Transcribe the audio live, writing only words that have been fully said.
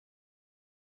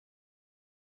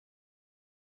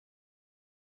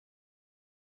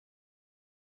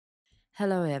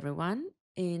Hello everyone.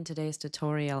 In today's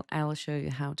tutorial, I'll show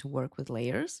you how to work with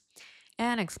layers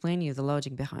and explain you the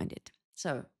logic behind it.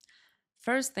 So,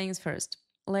 first things first,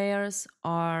 layers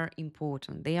are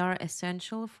important. They are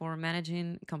essential for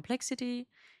managing complexity,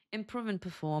 improving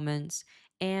performance,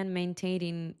 and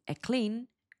maintaining a clean,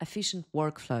 efficient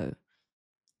workflow.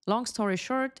 Long story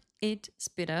short, it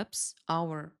speeds up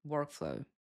our workflow.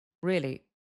 Really,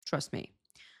 trust me.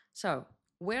 So,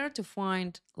 where to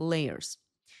find layers?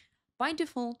 By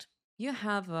default, you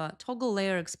have a toggle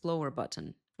layer explorer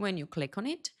button. When you click on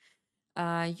it,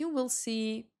 you will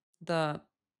see the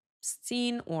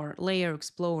scene or layer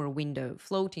explorer window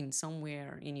floating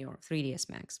somewhere in your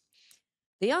 3ds Max.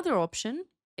 The other option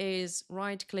is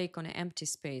right click on an empty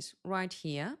space right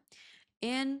here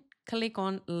and click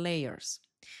on layers.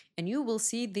 And you will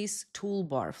see this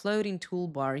toolbar, floating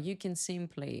toolbar. You can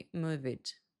simply move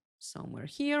it somewhere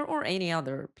here or any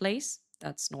other place.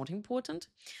 That's not important.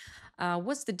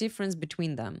 What's the difference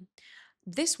between them?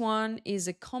 This one is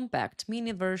a compact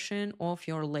mini version of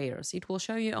your layers. It will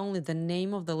show you only the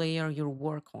name of the layer you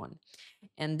work on.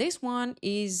 And this one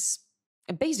is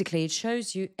basically it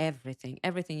shows you everything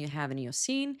you have in your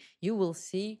scene, you will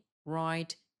see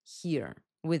right here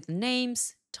with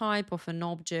names, type of an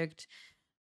object,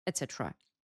 etc.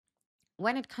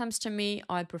 When it comes to me,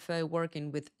 I prefer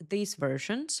working with this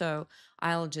version. So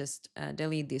I'll just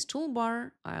delete this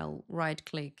toolbar. I'll right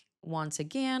click once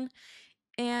again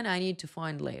and I need to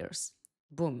find layers.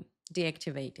 Boom,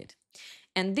 deactivated.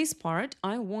 And this part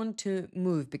I want to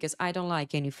move because I don't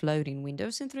like any floating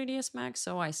windows in 3ds Max.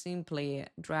 So I simply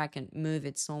drag and move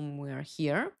it somewhere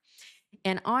here.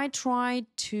 And I try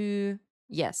to,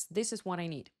 yes, this is what I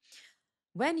need.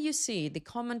 When you see the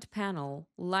comment panel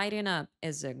lighting up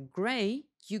as a gray,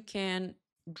 you can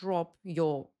drop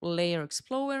your layer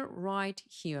explorer right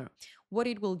here. What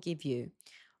it will give you.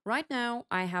 Right now,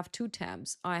 I have two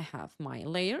tabs. I have my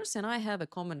layers and I have a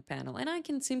comment panel, and I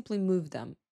can simply move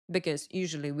them because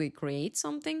usually we create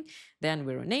something, then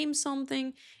we rename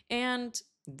something, and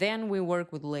then we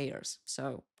work with layers.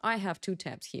 So I have two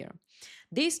tabs here.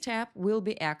 This tab will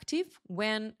be active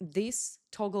when this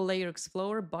toggle layer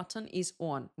explorer button is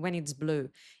on, when it's blue.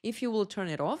 If you will turn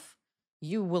it off,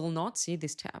 you will not see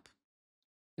this tab.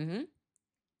 Mhm.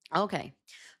 Okay,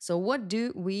 so what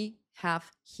do we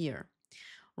have here?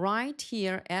 Right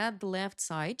here at the left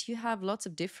side, you have lots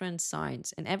of different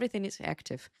signs and everything is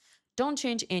active. Don't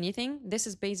change anything. This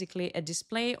is basically a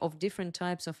display of different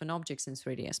types of an objects in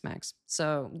 3ds Max.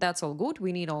 So that's all good.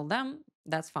 We need all them.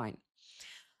 That's fine.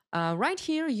 Right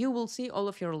here, you will see all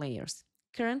of your layers.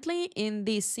 Currently, in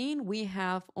this scene, we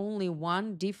have only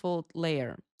one default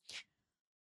layer.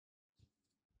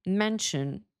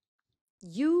 Mention,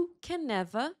 you can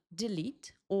never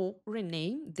delete or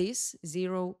rename this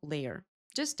zero layer.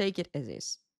 Just take it as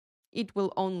is. It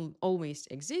will always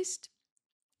exist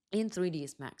in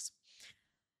 3ds Max.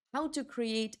 How to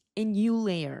create a new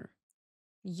layer?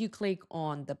 You click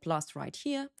on the plus right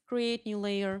here, create new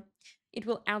layer. It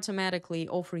will automatically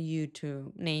offer you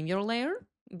to name your layer,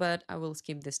 but I will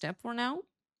skip this step for now.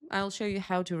 I'll show you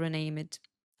how to rename it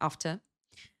after.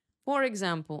 For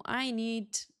example, I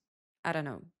need, I don't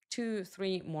know, 2,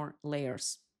 3 more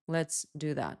layers. Let's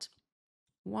do that.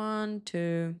 1,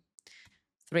 2,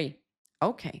 3.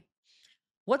 Okay.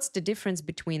 What's the difference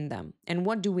between them and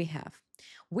what do we have?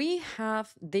 We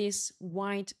have this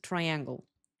white triangle,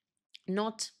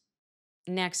 not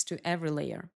next to every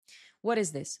layer. What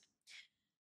is this?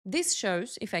 This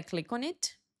shows, if I click on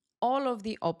it, all of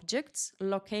the objects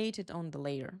located on the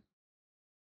layer.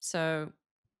 So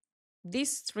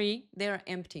these three, they're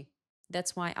empty.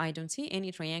 That's why I don't see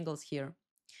any triangles here.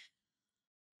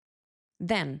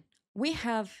 Then we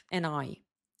have an eye.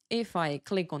 If I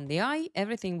click on the eye,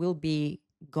 everything will be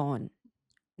gone.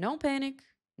 No panic,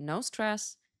 no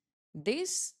stress.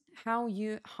 This how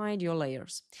you hide your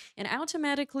layers. And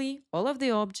automatically all of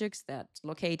the objects that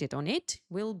located on it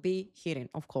will be hidden,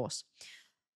 of course.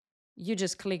 You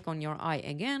just click on your eye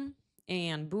again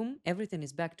and boom, everything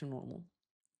is back to normal.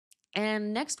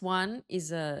 And next one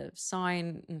is a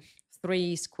sign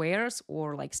 3 squares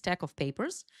or like stack of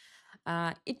papers.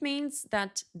 It means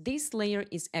that this layer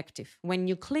is active. When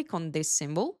you click on this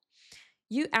symbol,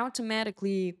 you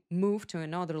automatically move to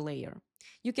another layer.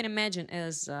 You can imagine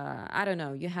as, I don't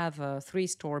know, you have a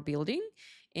 3-store building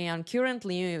and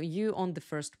currently you on the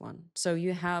first one. So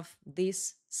you have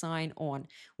this sign on.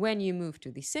 When you move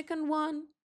to the second one,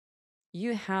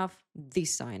 you have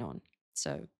this sign on.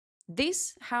 So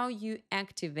this how you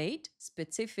activate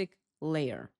specific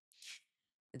layer.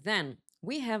 Then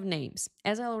we have names.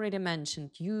 As I already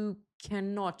mentioned, you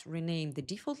cannot rename the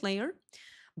default layer,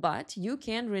 But you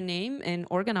can rename and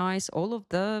organize all of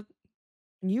the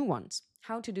new ones.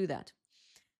 How to do that?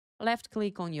 Left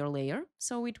click on your layer,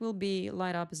 so it will be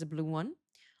light up as a blue one.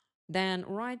 Then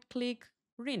right click,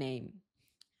 rename.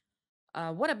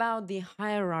 What about the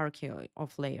hierarchy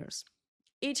of layers?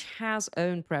 Each has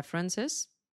own preferences.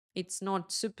 It's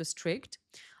not super strict.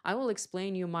 I will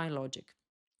explain you my logic.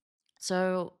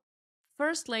 So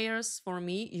first layers for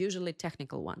me, usually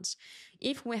technical ones.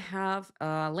 If we have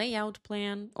a layout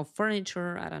plan of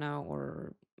furniture, I don't know,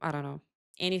 or I don't know,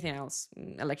 anything else,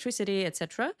 electricity,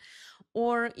 etc.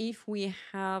 Or if we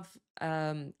have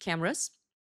cameras,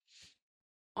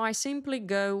 I simply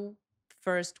go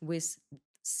first with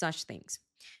such things.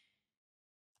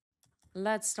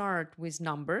 Let's start with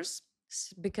numbers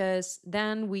because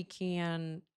then we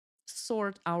can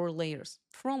sort our layers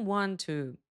from one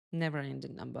to never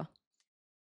ending number.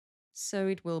 So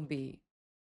it will be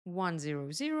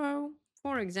 100,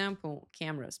 for example,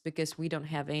 cameras, because we don't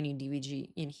have any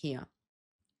DVG in here.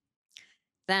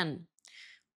 Then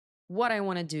what I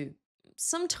want to do,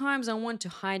 sometimes I want to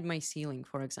hide my ceiling,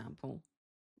 for example.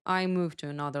 I move to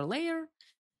another layer.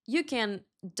 You can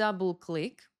double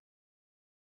click.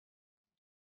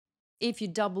 If you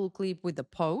double click with the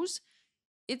pose,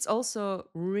 it's also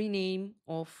rename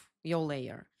of your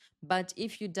layer. But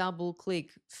if you double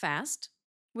click fast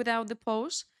without the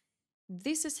pose,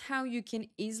 this is how you can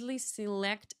easily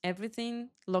select everything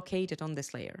located on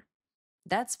this layer.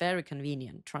 That's very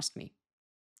convenient, trust me.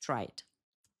 Try it.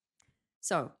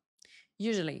 So,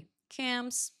 usually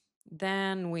cams,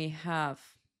 then we have,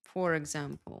 for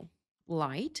example,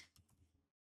 light.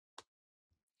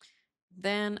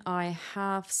 Then I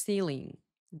have ceiling.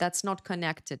 That's not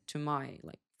connected to my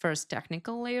first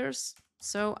technical layers,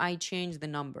 so I change the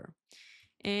number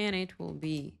and it will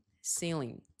be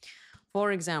ceiling.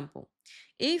 For example,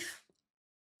 if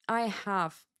I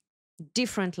have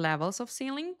different levels of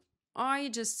ceiling, I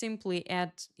just simply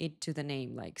add it to the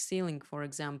name, like ceiling, for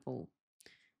example,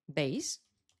 base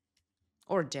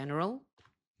or general.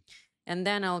 And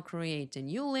then I'll create a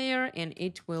new layer and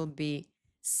it will be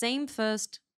same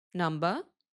first number,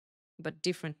 but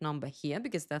different number here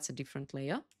because that's a different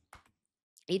layer.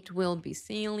 It will be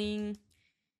ceiling,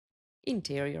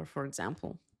 interior, for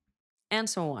example, and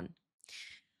so on.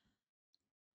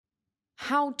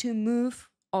 How to move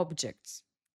objects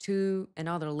to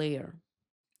another layer.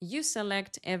 You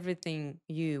select everything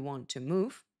you want to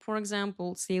move, for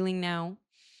example, ceiling now.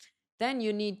 Then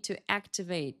you need to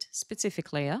activate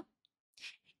specific layer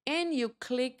and you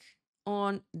click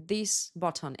on this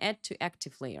button, add to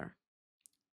active layer.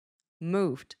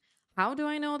 Moved. How do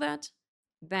I know that?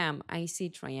 Bam, I see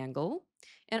triangle.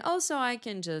 And also I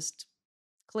can just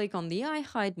click on the eye,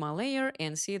 hide my layer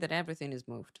and see that everything is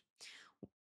moved.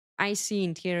 I see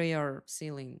interior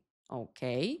ceiling.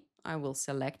 Okay, I will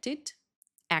select it,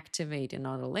 activate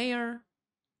another layer,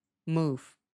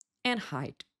 move, and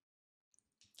hide.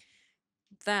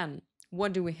 Then,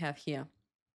 what do we have here?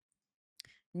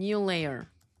 New layer,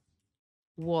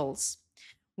 walls.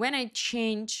 When I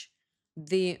change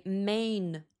the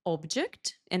main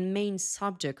object and main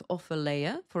subject of a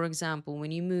layer, for example,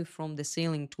 when you move from the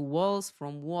ceiling to walls,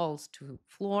 from walls to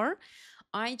floor,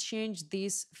 I change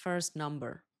this first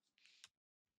number.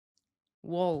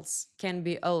 Walls can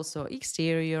be also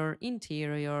exterior,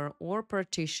 interior, or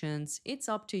partitions. It's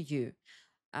up to you.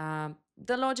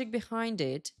 The logic behind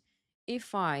it,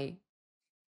 if I,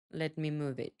 let me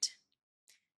move it,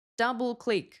 double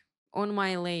click on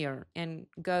my layer and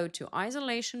go to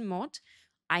isolation mode,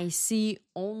 I see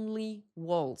only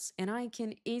walls and I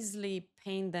can easily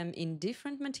paint them in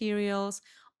different materials.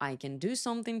 I can do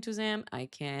something to them. I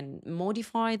can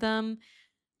modify them.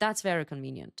 That's very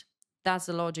convenient. That's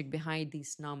the logic behind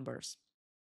these numbers.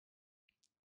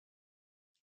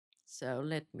 So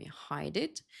let me hide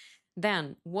it.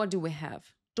 Then what do we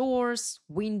have? Doors,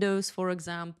 windows, for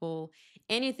example,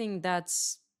 anything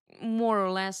that's more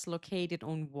or less located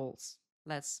on walls.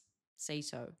 Let's say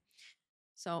so.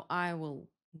 So I will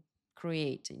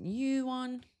create a new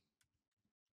one.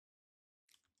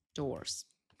 Doors.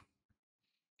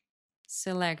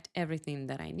 Select everything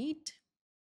that I need.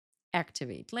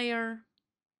 Activate layer.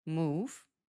 Move.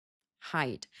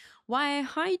 Hide. Why I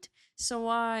hide? So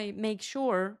I make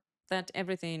sure that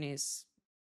everything is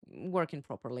working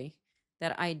properly,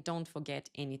 that I don't forget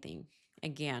anything.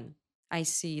 Again, I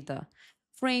see the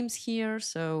frames here,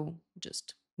 so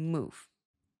just move.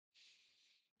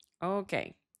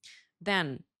 Okay,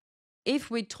 then if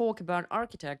we talk about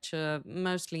architecture,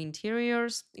 mostly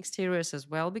interiors, exteriors as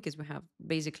well, because we have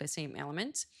basically same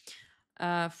elements,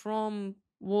 from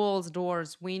walls,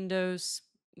 doors, windows,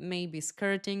 maybe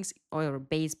skirtings or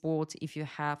baseboards, if you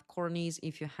have cornice,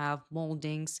 if you have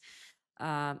moldings.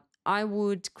 uh, I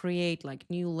would create like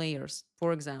new layers.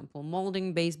 For example,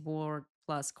 molding baseboard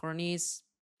plus cornice,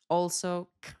 also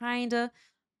kind of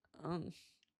um,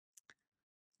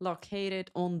 located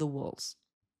on the walls.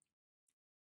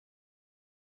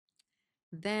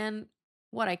 Then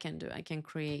what I can do, I can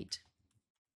create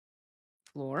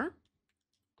floor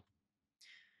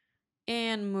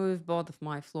and move both of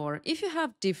my floor. If you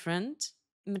have different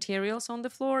materials on the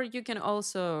floor, you can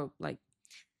also like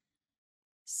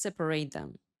separate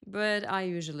them. But I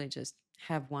usually just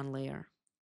have one layer.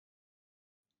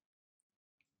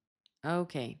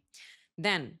 Okay.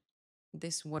 Then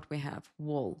this is what we have,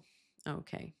 wall.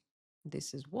 Okay.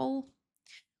 This is wall.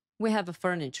 We have a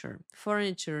furniture.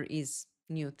 Furniture is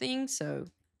new thing, so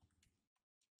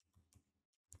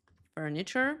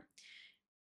furniture.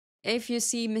 If you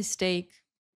see mistake,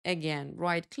 again,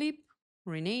 right click,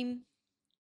 rename.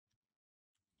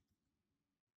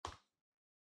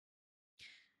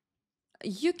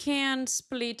 You can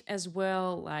split as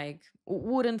well, like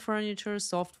wooden furniture,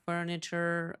 soft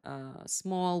furniture,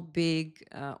 small, big,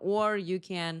 or you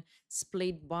can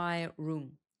split by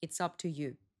room. It's up to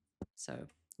you. So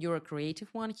you're a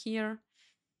creative one here.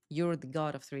 You're the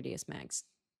god of 3ds Max.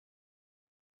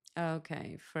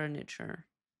 Okay, furniture.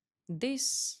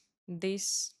 This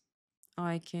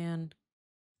I can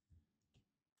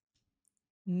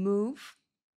move.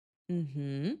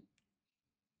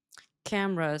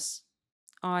 Cameras.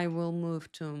 I will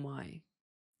move to my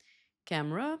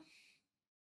camera.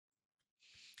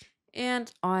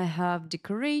 And I have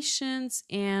decorations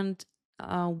and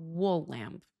a wall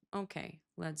lamp. Okay,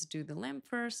 let's do the lamp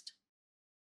first.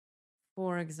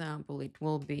 For example, it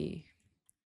will be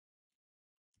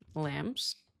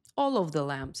lamps. All of the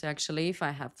lamps, actually. If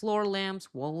I have floor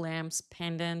lamps, wall lamps,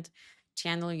 pendant,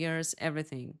 chandeliers,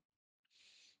 everything.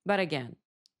 But again,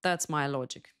 that's my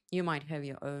logic. You might have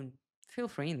your own. Feel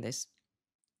free in this.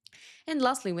 And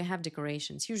lastly, we have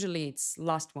decorations. Usually it's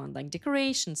last one, like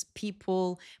decorations,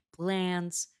 people,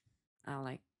 plants,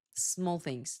 like small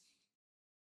things.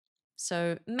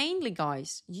 So mainly,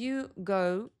 guys, you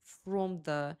go from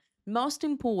the most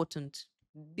important,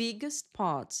 biggest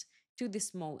parts to the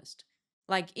smallest.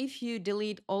 Like if you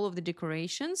delete all of the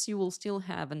decorations, you will still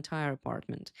have entire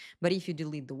apartment. But if you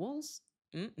delete the walls,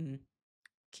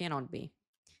 cannot be.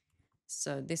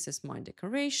 So this is my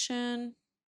decoration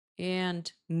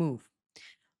and move.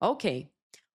 Okay,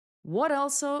 what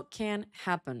also can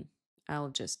happen? I'll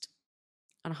just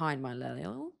unhide my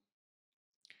layer.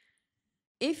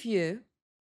 If you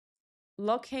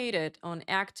locate it on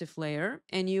active layer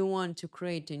and you want to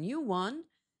create a new one,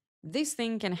 this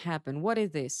thing can happen. What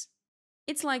is this?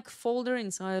 It's like folder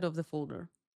inside of the folder.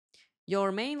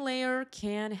 Your main layer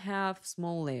can have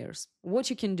small layers. What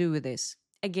you can do with this?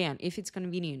 Again, if it's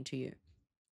convenient to you.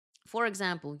 For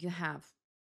example, you have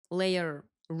layer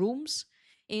rooms.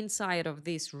 Inside of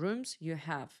these rooms, you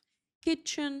have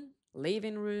kitchen,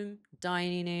 living room,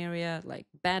 dining area, like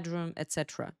bedroom,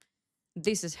 etc.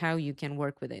 This is how you can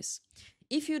work with this.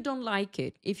 If you don't like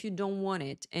it, if you don't want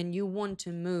it, and you want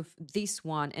to move this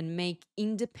one and make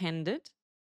independent,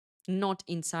 not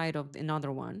inside of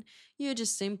another one, you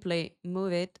just simply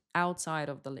move it outside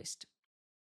of the list.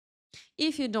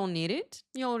 If you don't need it,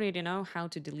 you already know how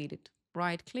to delete it.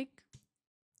 Right click,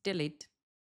 delete.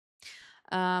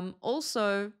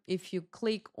 Also, if you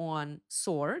click on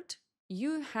sort,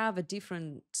 you have a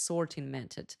different sorting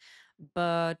method.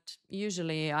 But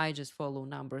usually I just follow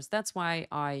numbers. That's why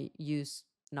I use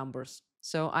numbers.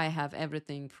 So I have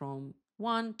everything from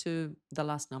 1 to the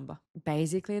last number.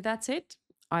 Basically, that's it.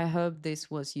 I hope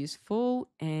this was useful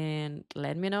and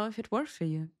let me know if it worked for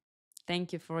you.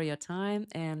 Thank you for your time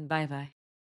and bye bye.